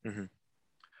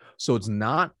 So it's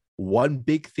not one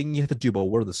big thing you have to do, but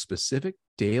what are the specific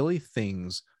daily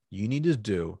things you need to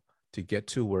do to get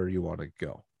to where you want to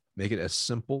go? Make it as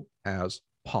simple as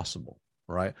possible,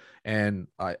 right? And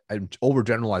I'm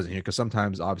overgeneralizing here because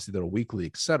sometimes obviously they're weekly,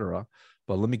 etc.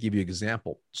 But let me give you an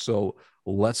example. So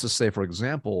let's just say, for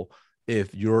example,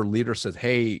 if your leader says,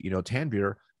 hey,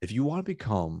 Tanvir, if you want to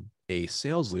become a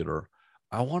sales leader,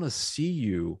 I want to see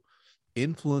you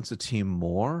influence a team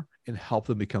more and help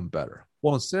them become better.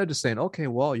 Well, instead of just saying, okay,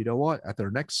 well, you know what? At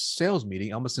their next sales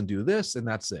meeting, I'm just going to do this and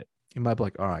that's it. You might be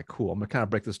like, all right, cool. I'm going to kind of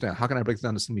break this down. How can I break this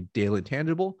down? This is going to be daily and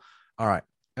tangible. All right.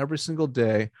 Every single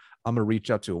day, I'm going to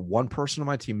reach out to one person on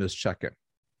my team to check in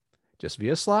just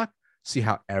via Slack, see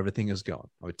how everything is going.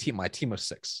 My team of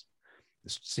 6,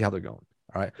 just see how they're going.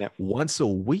 All right. Yep. Once a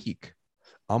week,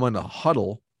 I'm going to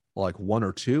huddle like 1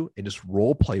 or 2 and just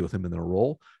role play with them in their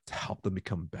role to help them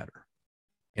become better.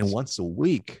 And once a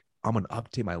week, I'm going to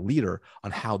update my leader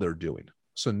on how they're doing.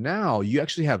 So now you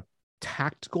actually have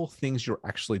tactical things you're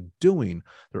actually doing.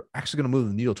 They're actually going to move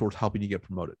the needle towards helping you get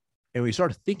promoted. And when you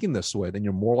start thinking this way, then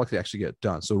you're more likely to actually get it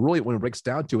done. So really when it breaks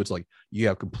down to, it's like you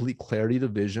have complete clarity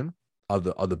of vision of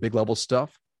the big level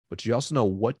stuff, but you also know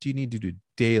what do you need to do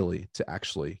daily to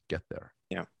actually get there.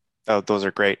 Yeah. Oh, those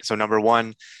are great. So number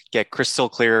 1, get crystal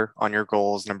clear on your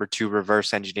goals. Number 2,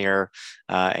 reverse engineer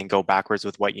and go backwards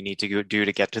with what you need to do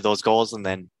to get to those goals. And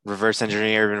then reverse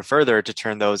engineer even further to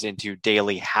turn those into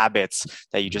daily habits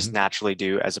that you just naturally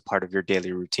do as a part of your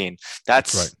daily routine.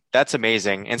 That's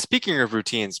amazing. And speaking of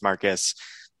routines, Marcus,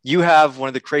 You have one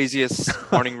of the craziest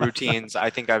morning routines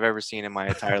I think I've ever seen in my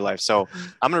entire life. So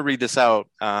I'm going to read this out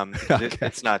because Okay.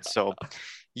 it's nuts. So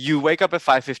you wake up at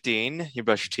 5:15, you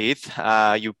brush your teeth,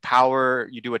 you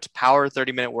do a power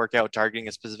 30-minute workout targeting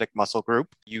a specific muscle group.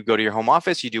 You go to your home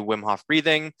office, you do Wim Hof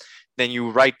breathing, then you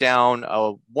write down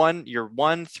your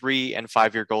 1, 3, and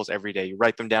 5 year goals every day. You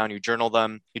write them down, you journal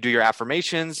them, you do your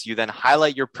affirmations, you then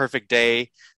highlight your perfect day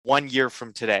 1 year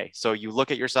from today. So you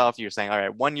look at yourself, you're saying, all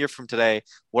right, 1 year from today,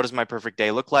 what does my perfect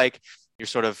day look like? You're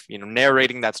sort of,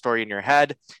 narrating that story in your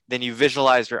head. Then you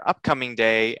visualize your upcoming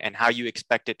day and how you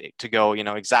expect it to go,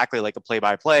 exactly like a play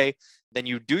by play. Then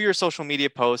you do your social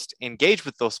media post, engage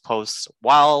with those posts.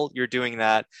 While you're doing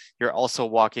that, you're also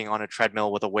walking on a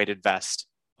treadmill with a weighted vest.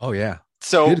 Oh yeah.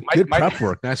 So Good prep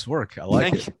work. Nice work. I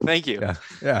like it. Thank you. Yeah.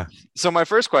 Yeah. So my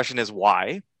first question is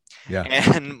why? Yeah.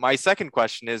 And my second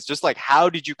question is just like, how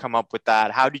did you come up with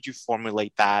that? How did you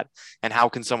formulate that? And how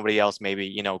can somebody else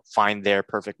maybe, find their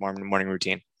perfect morning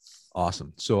routine?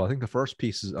 Awesome. So I think the first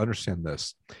piece is understand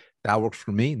this. That works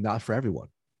for me, not for everyone.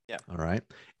 Yeah. All right.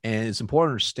 And it's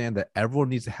important to understand that everyone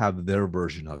needs to have their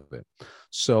version of it.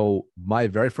 So my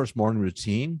very first morning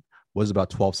routine was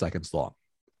about 12 seconds long.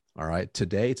 All right.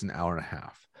 Today it's an hour and a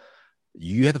half.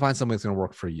 You have to find something that's going to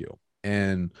work for you.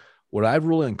 And what I've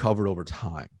really uncovered over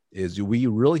time is we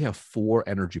really have 4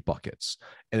 energy buckets.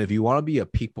 And if you want to be a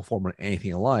peak performer in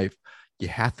anything in life, you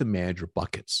have to manage your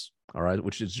buckets, all right,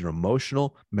 which is your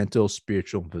emotional, mental,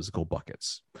 spiritual, and physical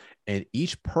buckets. And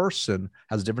each person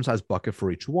has a different size bucket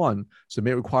for each one. So it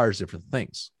may require different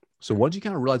things. So once you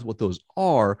kind of realize what those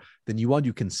are, then you want to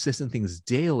do consistent things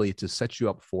daily to set you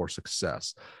up for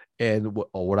success. And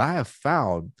what I have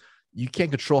found, you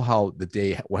can't control how the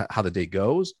day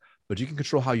goes, but you can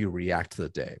control how you react to the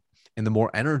day. And the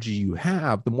more energy you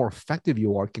have, the more effective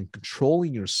you are in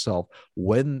controlling yourself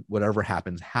when whatever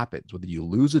happens, whether you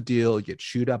lose a deal, you get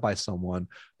chewed out by someone,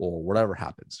 or whatever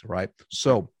happens, right?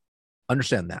 So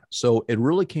understand that. So it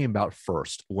really came about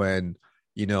first when,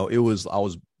 I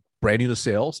was brand new to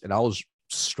sales and I was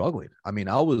struggling. I mean,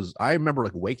 I remember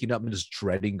like waking up and just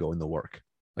dreading going to work.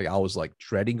 Like I was like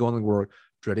dreading going to work,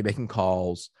 dreading making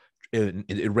calls.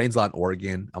 It rains a lot in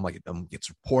Oregon.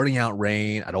 It's pouring out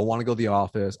rain. I don't want to go to the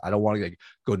office. I don't want to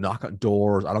go knock on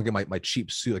doors. I don't get my cheap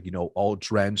suit, all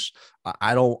drenched.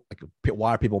 I don't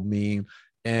why are people mean?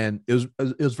 And it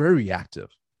was very reactive.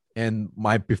 And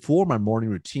before my morning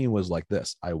routine was like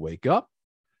this. I wake up,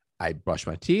 I brush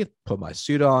my teeth, put my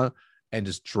suit on, and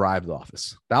just drive to the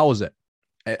office. That was it.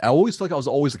 I always feel like I was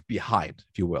always like behind,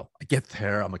 if you will. I get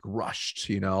there, I'm like rushed,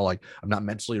 like I'm not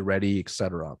mentally ready,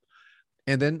 etc.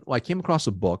 And then I came across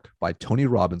a book by Tony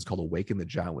Robbins called Awaken the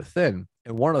Giant Within.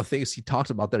 And one of the things he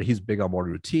talks about there, he's big on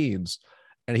morning routines.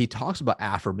 And he talks about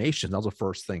affirmations. That was the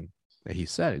first thing that he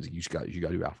said. He's like, you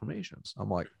got to do affirmations. I'm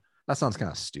like, that sounds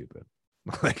kind of stupid.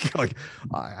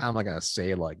 I'm not gonna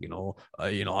say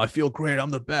I feel great, I'm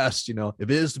the best, if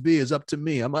it is to be, it's up to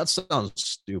me. That sounds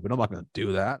stupid. I'm not gonna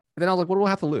do that. And then I was like, what do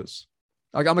I have to lose?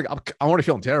 I'm already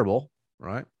feeling terrible,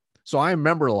 right? So I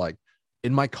remember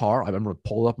in my car, I remember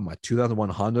pulled up in my 2001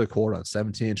 Honda Accord on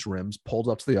 17-inch rims, pulled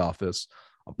up to the office.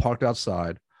 I'm parked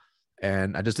outside,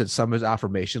 and I just did some of his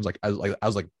affirmations. I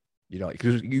was like, you want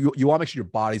to make sure your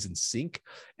body's in sync.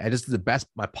 And I just did the best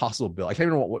my possible bill. I can't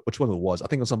even remember which one it was. I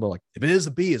think it was something like, if it is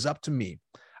to be, it's up to me.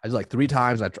 I did 3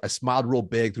 times. I smiled real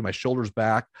big, threw my shoulders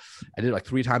back. I did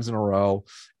 3 times in a row.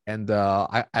 And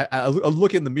I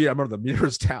look in the mirror. I remember the mirror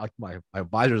is down, my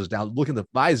visor is down. Look in the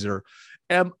visor,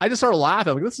 and I just started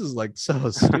laughing. I'm like, this is so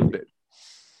stupid.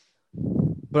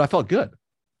 But I felt good.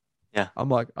 Yeah. I'm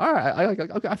like, all right.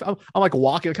 I'm like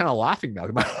walking, kind of laughing now.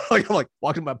 I'm like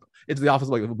walking into the office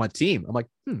with my team. I'm like,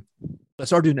 I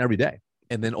started doing it every day.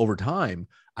 And then over time,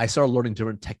 I started learning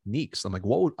different techniques. I'm like,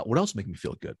 what else would make me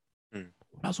feel good?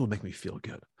 What else would make me feel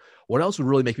good? What else would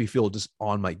really make me feel just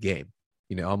on my game?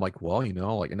 I'm like, well,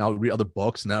 and I'll read other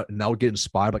books and now get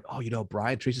inspired. Like, oh,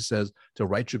 Brian Tracy says to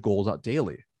write your goals out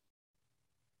daily.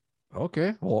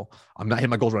 Okay, well, I'm not hitting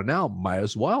my goals right now. Might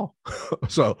as well.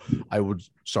 So I would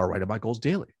start writing my goals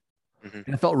daily. And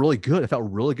it felt really good. It felt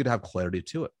really good to have clarity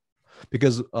to it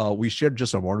because we shared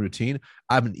just our morning routine.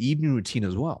 I have an evening routine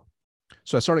as well.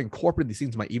 So I started incorporating these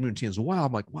things in my evening routine as well.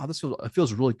 I'm like, wow, it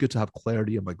feels really good to have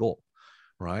clarity in my goal,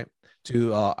 right?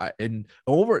 And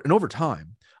over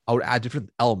time, I would add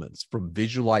different elements from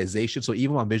visualization. So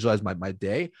even when I visualize my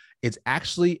day, it's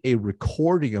actually a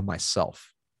recording of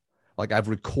myself. Like I've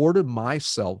recorded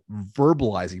myself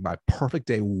verbalizing my perfect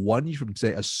day 1 year from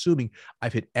today, assuming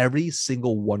I've hit every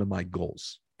single one of my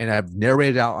goals. And I've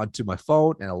narrated out onto my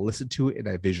phone and I listen to it and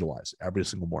I visualize every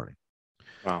single morning.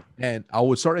 Wow. And I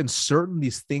would start inserting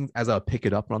these things as I would pick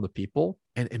it up on the people,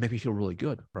 and it made me feel really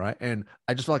good, right? And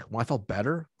I just felt like when I felt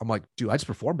better, I'm like, dude, I just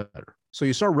performed better. So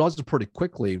you start realizing pretty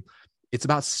quickly, it's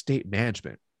about state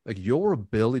management. Like your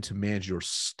ability to manage your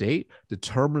state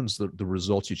determines the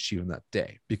results you achieve in that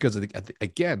day. Because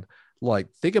again, like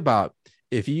think about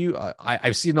if you,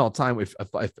 I've seen it all the time.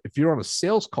 If you're on a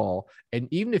sales call, and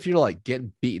even if you're like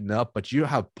getting beaten up, but you're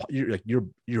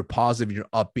positive, you're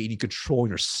upbeat, and you control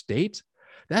your state,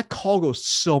 that call goes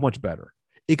so much better.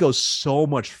 It goes so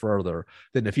much further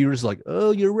than if you're just like,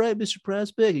 oh, you're right, Mr.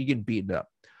 Prospect, you're getting beaten up.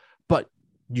 But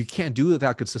you can't do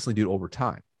that consistently, do it over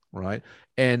time, right?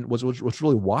 And what's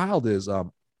really wild is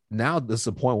now this is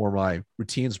a point where my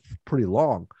routine's pretty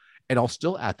long, and I'll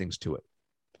still add things to it.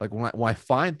 Like when I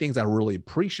find things I really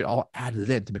appreciate, I'll add it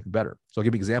in to make it better. So I'll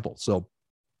give you an example. So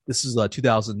this is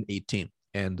 2018.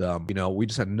 And, we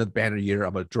just had another banner year.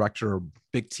 I'm a director,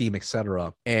 big team,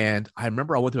 etc. And I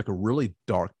remember I went through like a really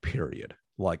dark period.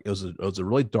 Like it was a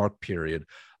really dark period.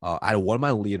 I had one of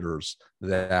my leaders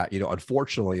that,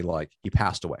 unfortunately, like he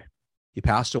passed away. He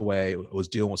passed away, was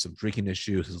dealing with some drinking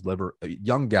issues. His liver, a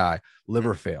young guy,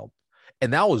 liver failed.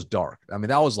 And that was dark. I mean,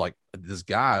 that was like this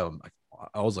guy,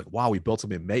 I was like, wow, we built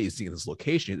something amazing in this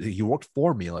location. He worked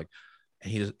for me, like,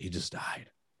 and he just died.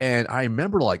 And I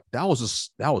remember like that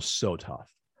was so tough.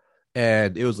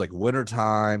 And it was like winter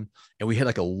time, and we had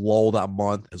like a lull that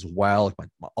month as well. Like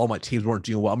all my teams weren't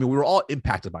doing well. I mean, we were all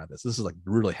impacted by this. This is like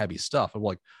really heavy stuff. I'm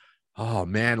like, oh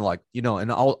man, like,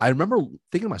 and I remember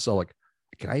thinking to myself, like,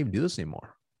 can I even do this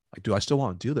anymore? Like, do I still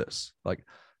want to do this? Like,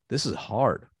 this is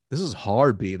hard. This is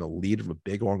hard being a leader of a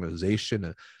big organization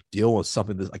and dealing with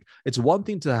something that's like, it's one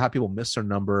thing to have people miss their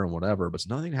number and whatever, but it's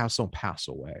another thing to have someone pass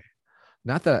away.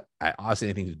 Not that I obviously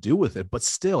anything to do with it, but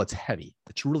still it's heavy.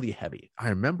 It's really heavy. I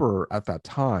remember at that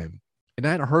time, and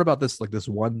I had heard about this, like this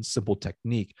one simple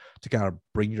technique to kind of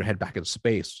bring your head back in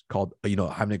space called,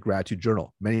 having a gratitude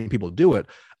journal. Many people do it.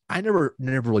 I never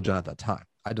really done it at that time.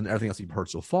 I'd done everything else you've heard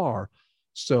so far.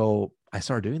 So I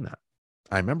started doing that.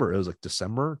 I remember it was like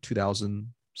December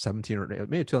 2017 or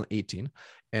maybe 2018.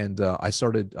 And I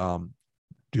started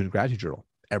doing a gratitude journal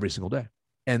every single day.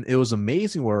 And it was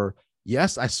amazing where,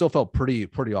 yes, I still felt pretty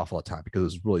awful at the time because it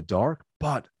was really dark,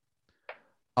 but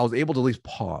I was able to at least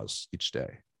pause each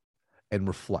day and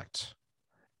reflect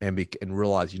and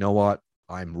realize, you know what,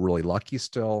 I'm really lucky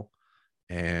still.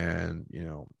 And,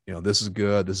 this is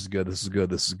good. This is good. This is good.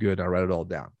 This is good. And I write it all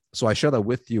down. So I share that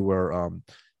with you where,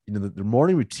 the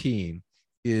morning routine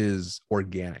is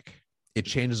organic. It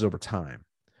changes over time.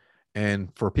 And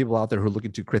for people out there who are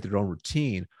looking to create their own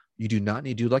routine, you do not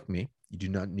need to do like me. You do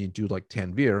not need to do like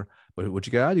Tanvir, but what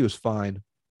you got to do is find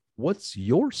what's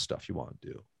your stuff you want to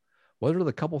do. What are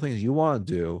the couple things you want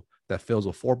to do that fills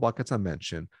the 4 buckets I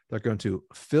mentioned that are going to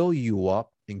fill you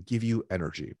up and give you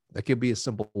energy? That could be as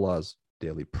simple as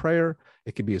daily prayer.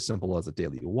 It could be as simple as a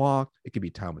daily walk. It could be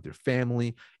time with your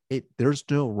family. There's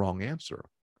no wrong answer.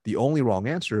 The only wrong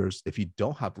answer is if you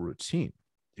don't have a routine.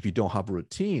 If you don't have a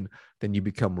routine, then you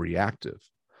become reactive.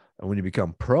 And when you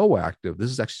become proactive,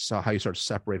 this is actually how you start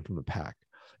separating from the pack.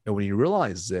 And when you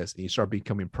realize this and you start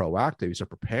becoming proactive, you start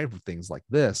preparing for things like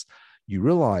this, you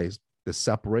realize the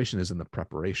separation is in the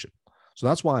preparation. So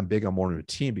that's why I'm big on morning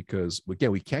routine, because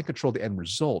again, we can't control the end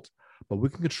result, but we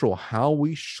can control how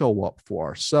we show up for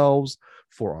ourselves,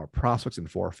 for our prospects,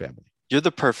 and for our family. You're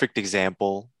the perfect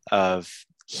example of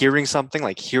hearing something,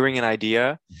 like hearing an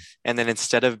idea, and then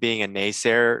instead of being a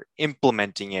naysayer,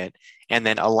 implementing it, and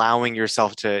then allowing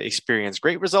yourself to experience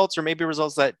great results or maybe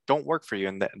results that don't work for you.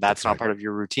 And that's not part of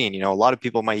your routine. A lot of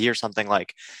people might hear something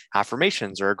like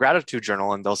affirmations or a gratitude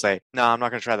journal, and they'll say, no, I'm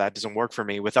not going to try that. It doesn't work for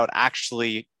me, without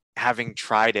actually having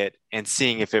tried it and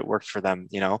seeing if it worked for them,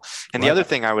 And the other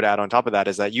thing I would add on top of that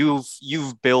is that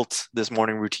you've built this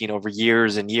morning routine over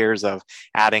years and years of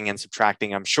adding and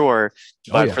subtracting, I'm sure.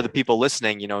 But for the people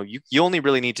listening, you only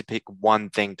really need to pick one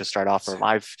thing to start off from.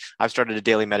 I've started a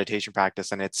daily meditation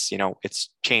practice, and it's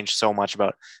changed so much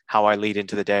about how I lead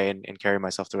into the day and carry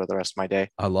myself throughout the rest of my day.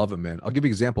 I love it, man. I'll give you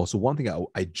an example. So one thing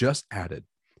I just added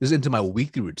is into my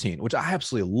weekly routine, which I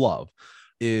absolutely love,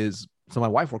 is so my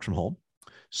wife works from home.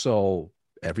 So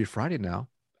every Friday now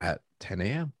at 10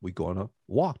 a.m., we go on a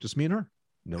walk, just me and her.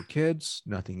 No kids,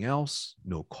 nothing else,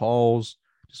 no calls,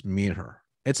 just me and her.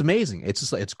 It's amazing.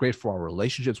 It's great for our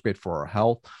relationships, great for our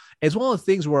health. It's one of the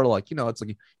things where it's like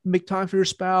you make time for your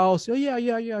spouse. Oh,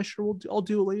 yeah, sure. I'll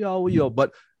do it.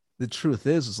 But the truth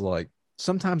is like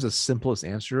sometimes the simplest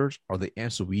answers are the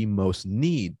answer we most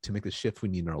need to make the shift we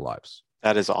need in our lives.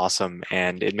 That is awesome.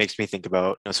 And it makes me think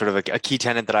about sort of a key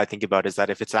tenet that I think about is that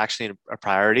if it's actually a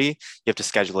priority, you have to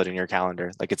schedule it in your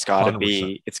calendar. Like it's got to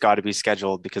be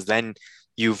scheduled, because then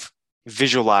you've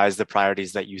visualized the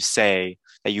priorities that you say,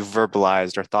 that you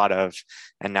verbalized or thought of,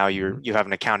 and now you have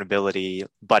an accountability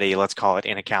buddy, let's call it,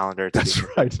 in a calendar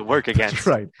to work against. That's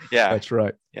right. Yeah, that's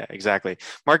right. Yeah, exactly.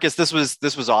 Marcus, this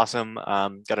was awesome.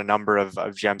 Got a number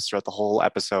of gems throughout the whole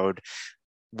episode.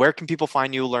 Where can people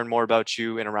find you, learn more about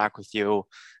you, interact with you,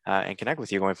 and connect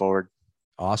with you going forward?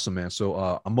 Awesome, man.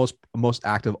 So I'm most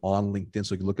active on LinkedIn.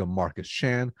 So you can look at Marcus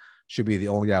Chan. Should be the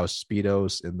only guy with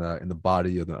Speedos in the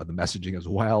body of the messaging as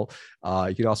well.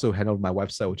 You can also head over to my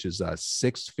website, which is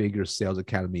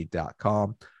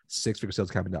sixfiguresalesacademy.com,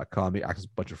 sixfiguresalesacademy.com. You access a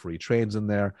bunch of free trains in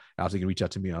there. And also you can reach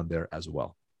out to me on there as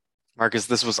well. Marcus,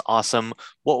 this was awesome.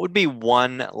 What would be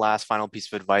one last final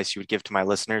piece of advice you would give to my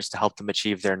listeners to help them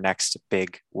achieve their next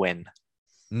big win?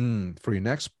 For your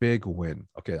next big win.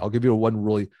 Okay, I'll give you one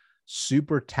really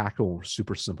super tactical,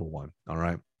 super simple one. All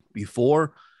right.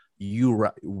 Before you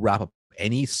wrap up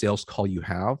any sales call you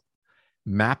have,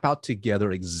 map out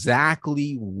together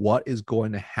exactly what is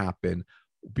going to happen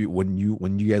when you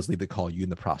guys leave the call, you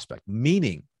and the prospect.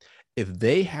 Meaning, if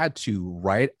they had to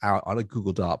write out on a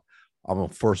Google Doc, I'm going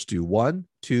to first do 1,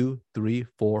 2, 3,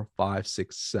 4, 5,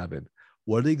 6, 7.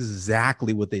 What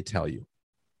exactly would they tell you?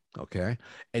 Okay.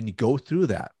 And you go through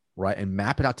that, right? And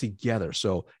map it out together.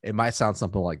 So it might sound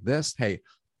something like this. Hey,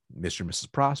 Mr. and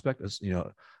Mrs. Prospect,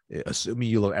 assuming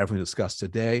you love everything discussed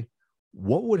today,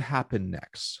 what would happen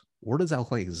next? What does that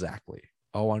look like exactly?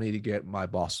 Oh, I need to get my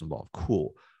boss involved.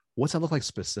 Cool. What's that look like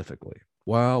specifically?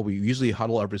 Well, we usually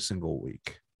huddle every single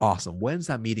week. Awesome. When's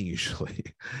that meeting usually?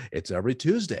 It's every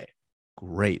Tuesday.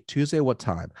 Great. Tuesday, what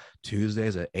time?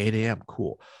 Tuesdays at 8 a.m.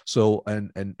 Cool. So,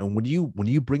 and when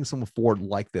you bring someone forward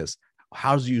like this,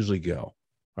 how does it usually go?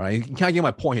 All right, you can kind of get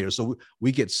my point here. So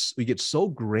we get so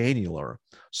granular,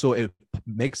 so it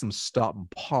makes them stop and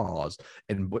pause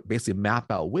and basically map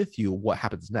out with you what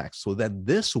happens next. So then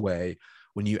this way,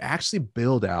 when you actually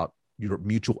build out your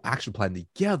mutual action plan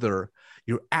together,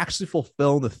 you're actually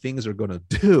fulfilling the things they're going to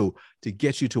do to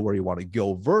get you to where you want to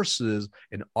go versus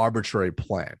an arbitrary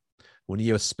plan. When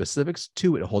you have specifics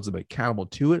to it, it holds them accountable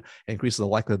to it and increases the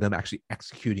likelihood of them actually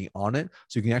executing on it.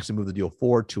 So you can actually move the deal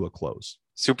forward to a close.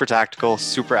 Super tactical,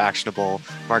 super actionable.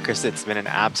 Marcus, it's been an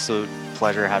absolute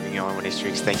pleasure having you on Winning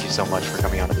Streaks. Thank you so much for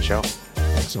coming on to the show.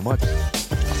 Thanks so much.